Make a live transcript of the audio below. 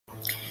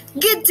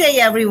Good day,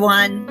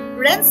 everyone.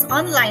 Ren's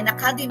Online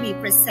Academy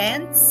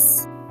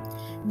presents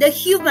the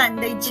Human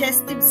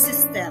Digestive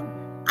System.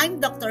 I'm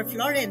Dr.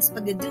 Florence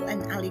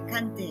Pagaduan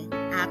Alicante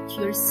at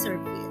your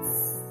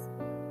service.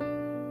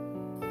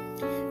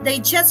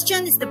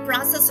 Digestion is the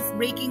process of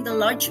breaking the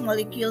large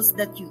molecules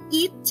that you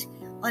eat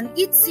on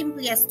its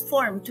simplest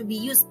form to be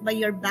used by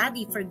your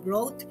body for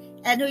growth,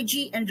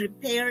 energy, and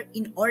repair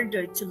in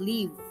order to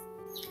live.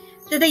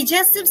 The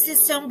digestive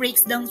system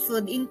breaks down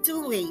food in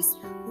two ways.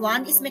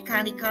 One is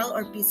mechanical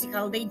or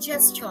physical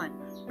digestion,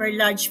 where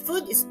large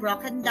food is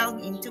broken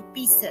down into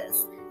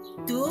pieces.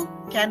 Two,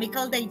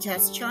 chemical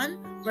digestion,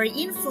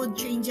 wherein food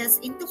changes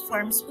into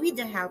forms with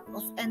the help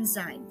of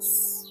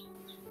enzymes.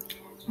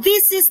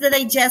 This is the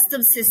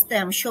digestive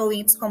system showing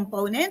its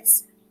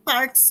components,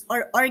 parts,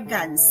 or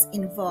organs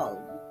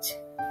involved.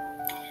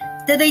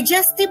 The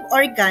digestive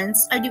organs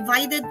are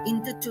divided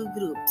into two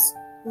groups.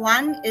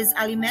 One is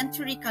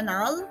alimentary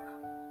canal,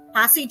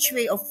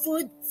 passageway of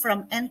food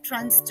from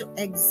entrance to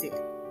exit.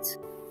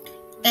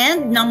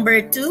 And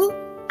number two,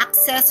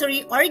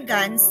 accessory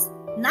organs,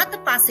 not a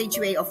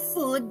passageway of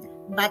food,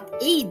 but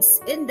aids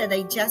in the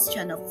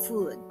digestion of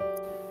food.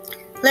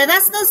 Let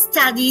us now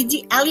study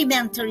the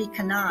alimentary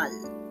canal.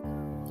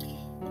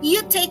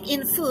 You take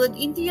in food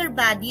into your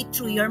body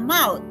through your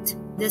mouth.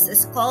 This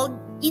is called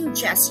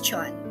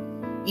ingestion.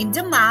 In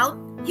the mouth,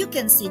 you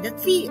can see the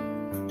teeth,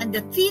 and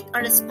the teeth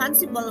are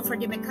responsible for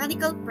the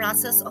mechanical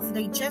process of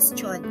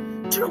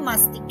digestion through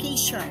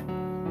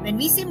mastication. When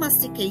we say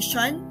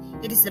mastication,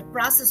 it is the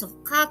process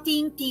of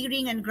cutting,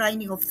 tearing, and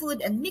grinding of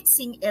food and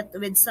mixing it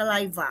with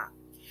saliva.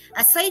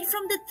 Aside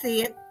from the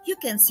teeth, you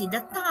can see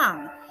the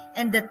tongue,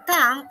 and the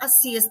tongue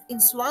assists in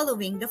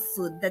swallowing the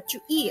food that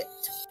you eat.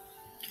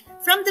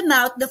 From the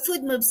mouth, the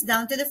food moves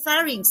down to the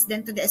pharynx,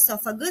 then to the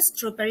esophagus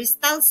through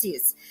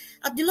peristalsis.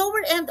 At the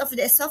lower end of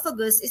the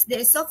esophagus is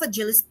the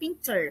esophageal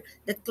sphincter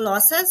that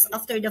closes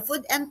after the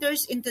food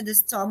enters into the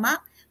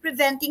stomach,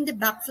 preventing the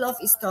backflow of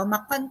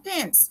stomach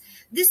contents.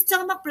 This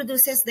stomach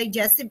produces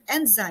digestive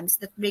enzymes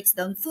that breaks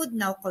down food,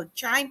 now called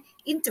chyme,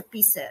 into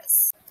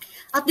pieces.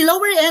 At the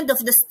lower end of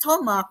the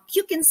stomach,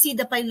 you can see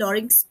the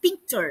pyloric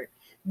sphincter.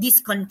 This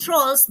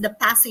controls the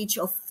passage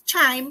of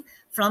chyme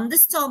from the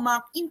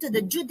stomach into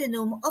the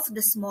duodenum of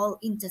the small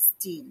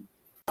intestine.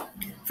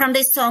 From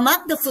the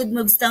stomach, the food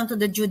moves down to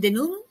the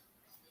duodenum,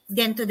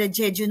 then to the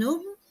jejunum,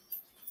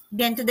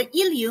 then to the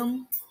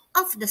ileum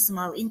of the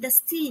small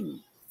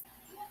intestine.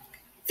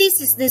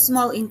 This is the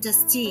small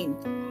intestine.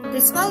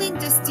 The small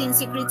intestine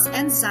secretes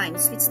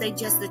enzymes which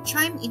digest the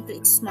chyme into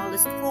its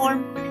smallest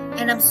form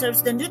and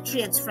absorbs the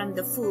nutrients from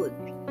the food.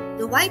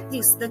 The white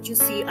discs that you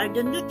see are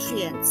the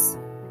nutrients.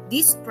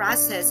 This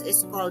process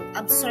is called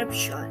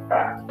absorption.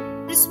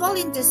 The small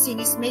intestine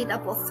is made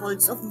up of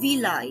folds of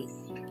villi.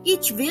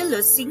 Each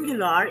villus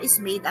singular is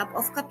made up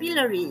of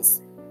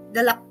capillaries.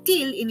 The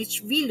lacteal in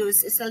each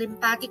villus is a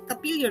lymphatic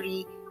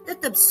capillary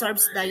that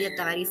absorbs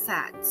dietary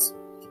fats.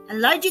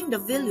 Enlarging the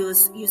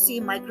villus, you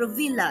see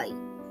microvilli.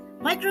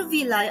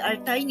 Microvilli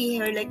are tiny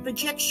hair-like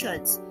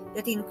projections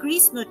that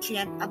increase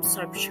nutrient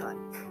absorption.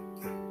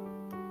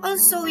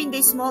 Also in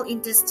the small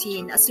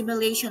intestine,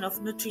 assimilation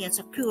of nutrients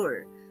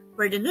occur,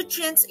 where the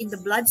nutrients in the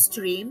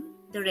bloodstream,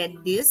 the red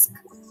disc,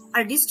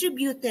 are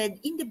distributed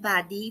in the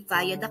body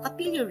via the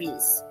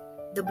capillaries,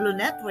 the blue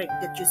network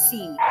that you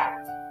see,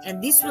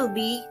 and this will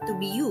be to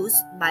be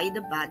used by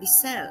the body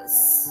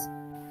cells.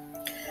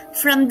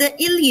 From the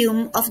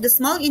ileum of the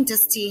small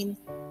intestine,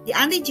 the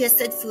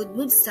undigested food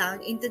moves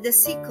down into the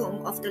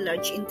cecum of the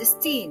large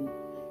intestine.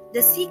 The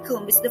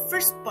cecum is the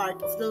first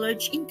part of the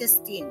large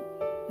intestine,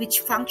 which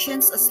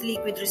functions as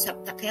liquid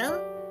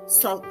receptacle,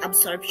 salt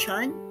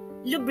absorption,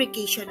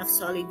 lubrication of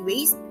solid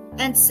waste,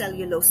 and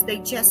cellulose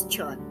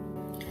digestion.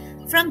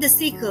 From the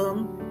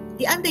cecum,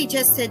 the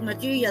undigested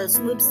materials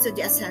moves to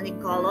the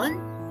ascending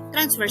colon,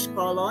 transverse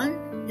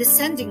colon,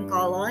 descending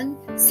colon,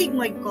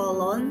 sigmoid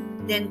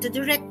colon, then to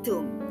the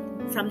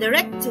rectum. From the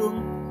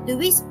rectum, the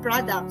waste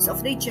products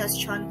of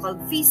digestion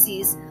called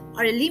feces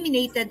are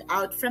eliminated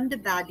out from the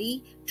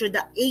body through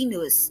the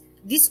anus.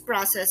 This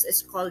process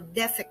is called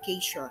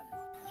defecation.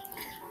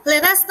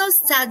 Let us now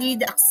study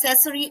the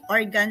accessory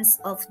organs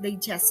of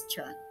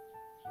digestion.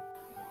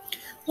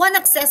 One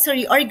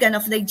accessory organ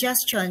of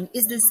digestion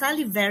is the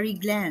salivary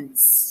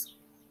glands.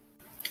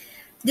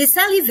 The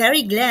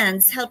salivary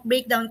glands help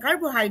break down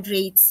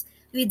carbohydrates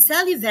with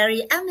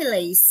salivary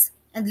amylase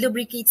and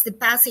lubricates the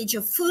passage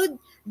of food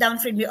down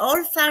from the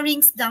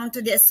oropharynx down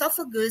to the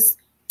esophagus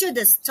to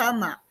the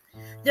stomach.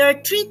 There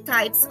are three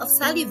types of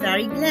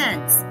salivary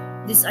glands.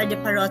 These are the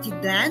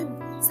parotid gland,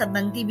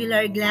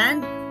 submandibular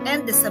gland,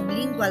 and the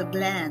sublingual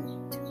gland.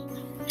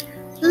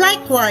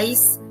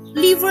 Likewise,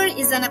 liver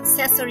is an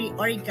accessory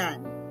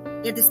organ.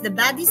 It is the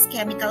body's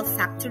chemical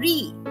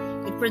factory.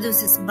 It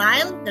produces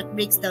bile that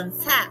breaks down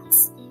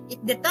fats.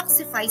 It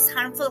detoxifies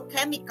harmful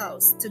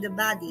chemicals to the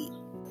body.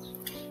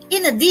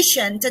 In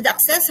addition to the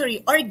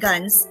accessory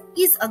organs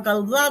is a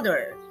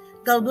gallbladder.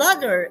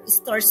 Gallbladder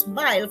stores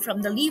bile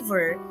from the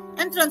liver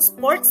and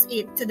transports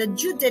it to the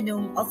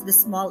duodenum of the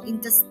small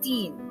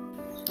intestine.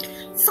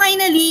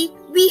 Finally,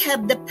 We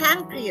have the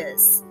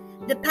pancreas.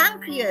 The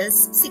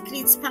pancreas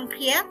secretes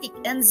pancreatic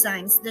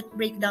enzymes that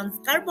break down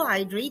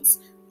carbohydrates,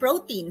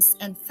 proteins,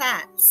 and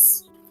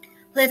fats.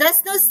 Let us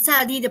now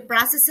study the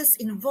processes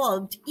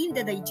involved in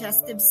the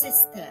digestive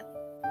system.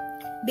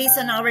 Based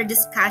on our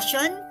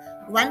discussion,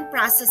 one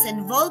process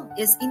involved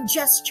is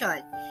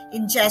ingestion.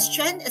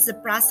 Ingestion is the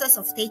process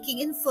of taking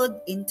in food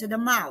into the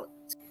mouth.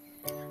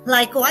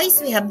 Likewise,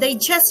 we have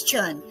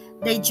digestion.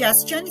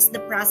 Digestion is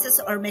the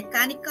process or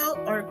mechanical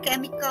or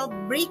chemical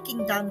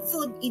breaking down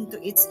food into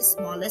its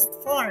smallest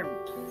form.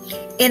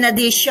 In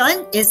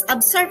addition is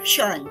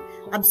absorption.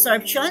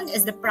 Absorption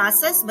is the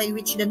process by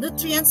which the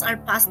nutrients are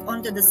passed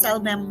onto the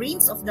cell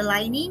membranes of the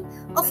lining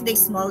of the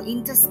small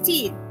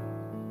intestine.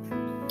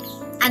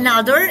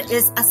 Another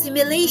is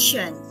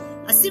assimilation.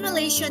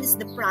 Assimilation is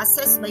the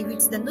process by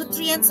which the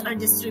nutrients are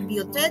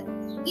distributed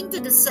into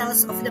the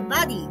cells of the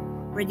body,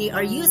 where they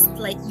are used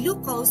like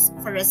glucose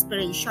for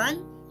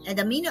respiration and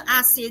amino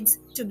acids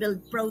to build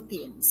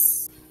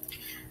proteins.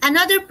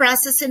 Another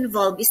process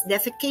involved is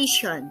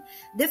defecation.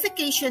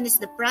 Defecation is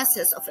the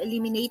process of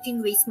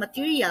eliminating waste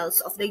materials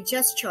of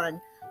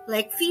digestion,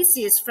 like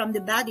feces from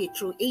the body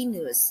through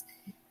anus.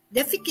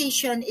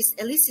 Defecation is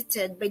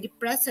elicited by the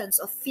presence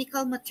of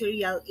fecal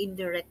material in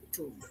the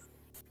rectum.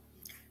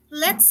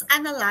 Let's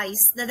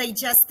analyze the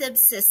digestive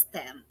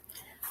system.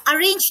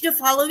 Arrange the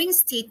following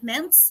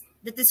statements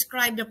that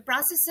describe the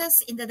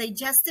processes in the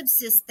digestive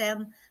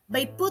system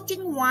by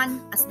putting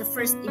 1 as the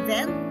first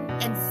event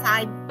and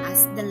 5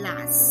 as the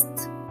last.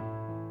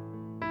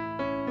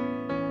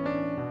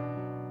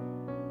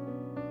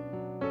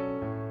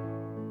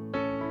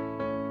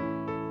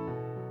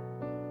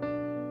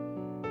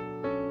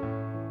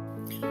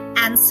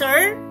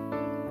 Answer: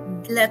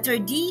 letter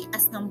D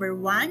as number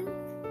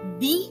 1,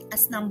 B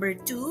as number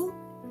 2,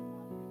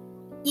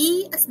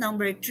 E as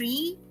number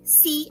 3,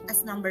 C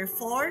as number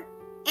 4,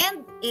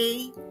 and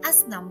A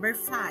as number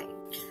 5.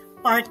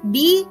 Part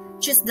B,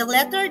 choose the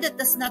letter that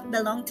does not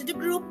belong to the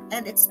group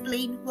and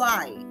explain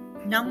why.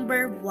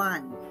 Number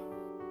 1.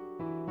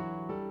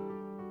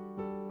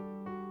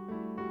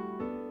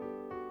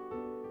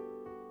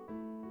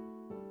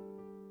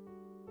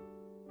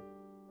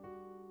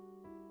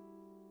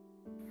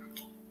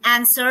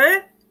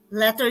 Answer: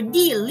 letter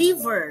D,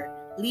 liver.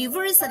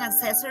 Liver is an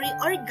accessory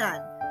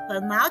organ,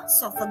 while mouth,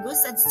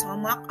 esophagus, and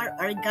stomach are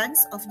organs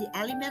of the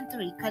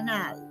alimentary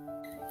canal.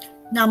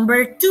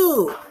 Number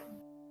 2.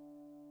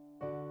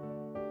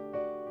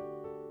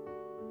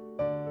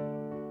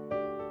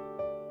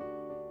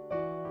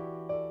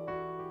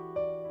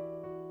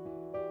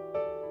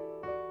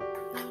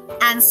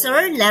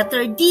 Answer: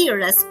 letter D,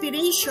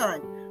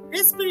 respiration.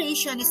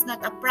 Respiration is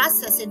not a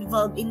process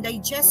involved in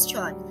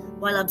digestion,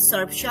 while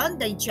absorption,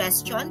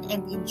 digestion,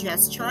 and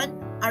ingestion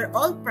are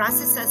all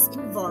processes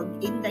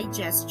involved in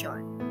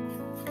digestion.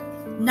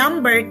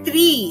 Number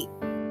 3.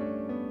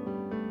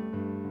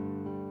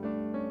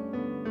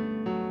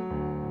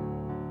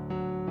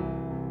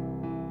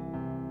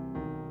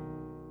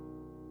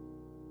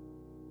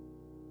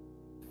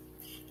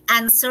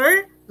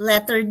 Answer: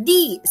 letter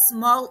D,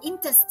 small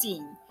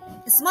intestine.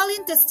 Small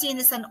intestine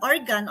is an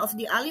organ of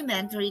the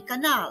alimentary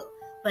canal,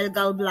 while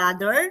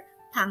gallbladder,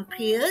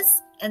 pancreas,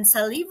 and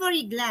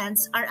salivary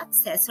glands are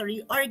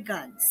accessory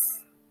organs.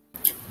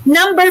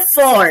 Number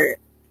 4.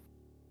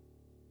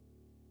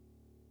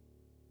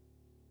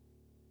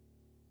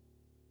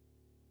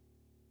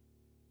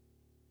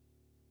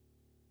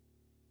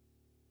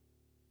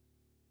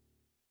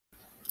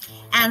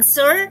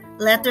 Answer: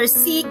 letter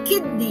C,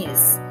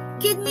 kidneys.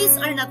 Kidneys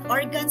are not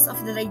organs of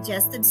the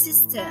digestive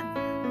system,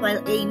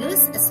 while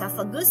anus,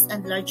 esophagus,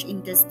 and large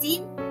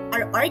intestine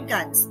are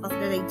organs of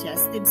the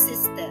digestive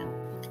system.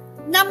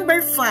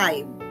 Number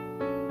 5.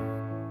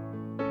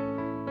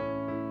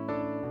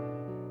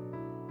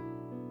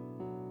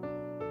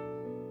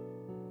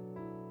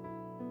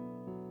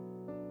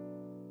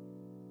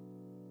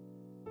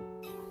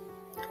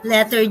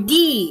 Letter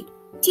D,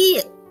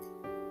 teeth.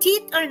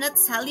 Teeth are not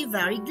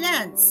salivary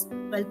glands,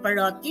 while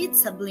parotid,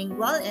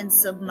 sublingual, and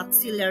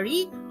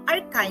submaxillary are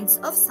kinds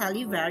of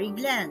salivary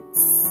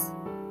glands.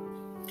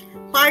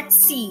 Part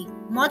C,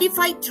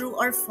 modify true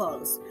or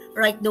false.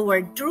 Write the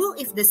word true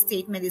if the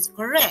statement is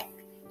correct,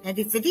 and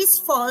if it is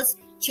false,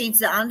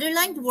 change the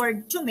underlined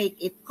word to make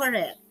it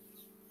correct.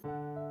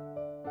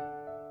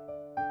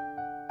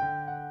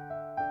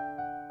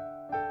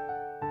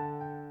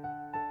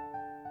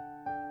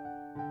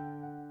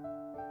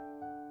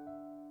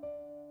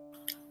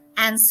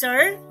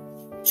 Answer: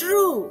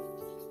 true.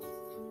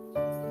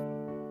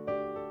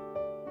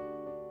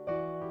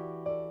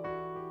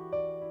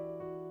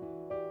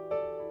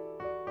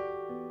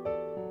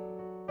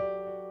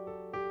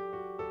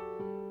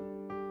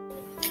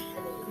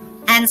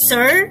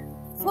 Answer: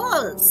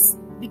 false,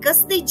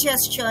 because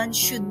digestion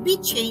should be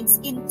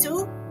changed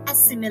into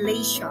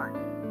assimilation.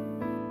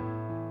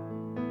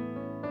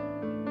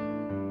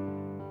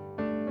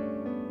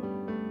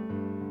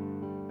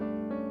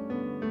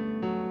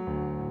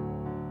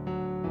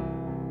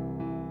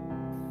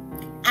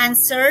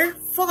 Answer: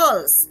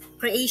 false.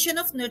 Creation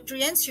of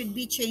nutrients should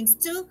be changed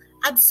to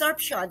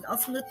absorption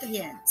of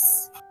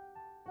nutrients.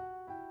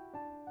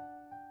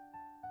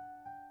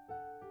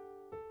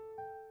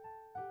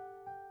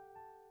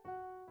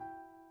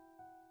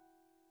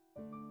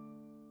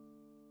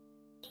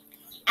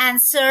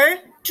 Answer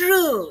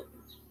true.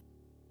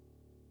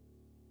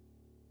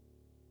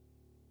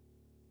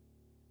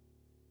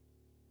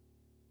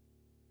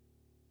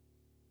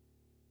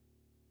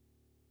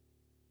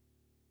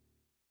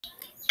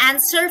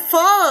 Answer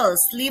false.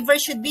 Liver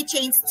should be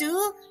changed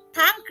to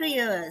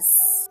pancreas.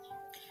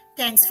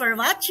 Thanks for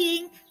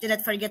watching. Do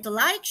not forget to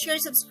like, share,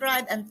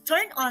 subscribe, and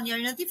turn on your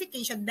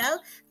notification bell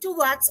to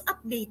watch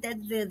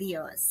updated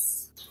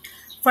videos.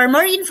 For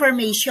more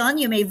information,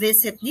 you may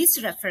visit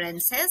these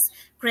references.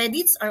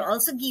 Credits are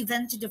also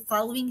given to the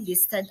following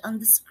listed on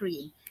the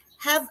screen.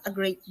 Have a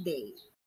great day.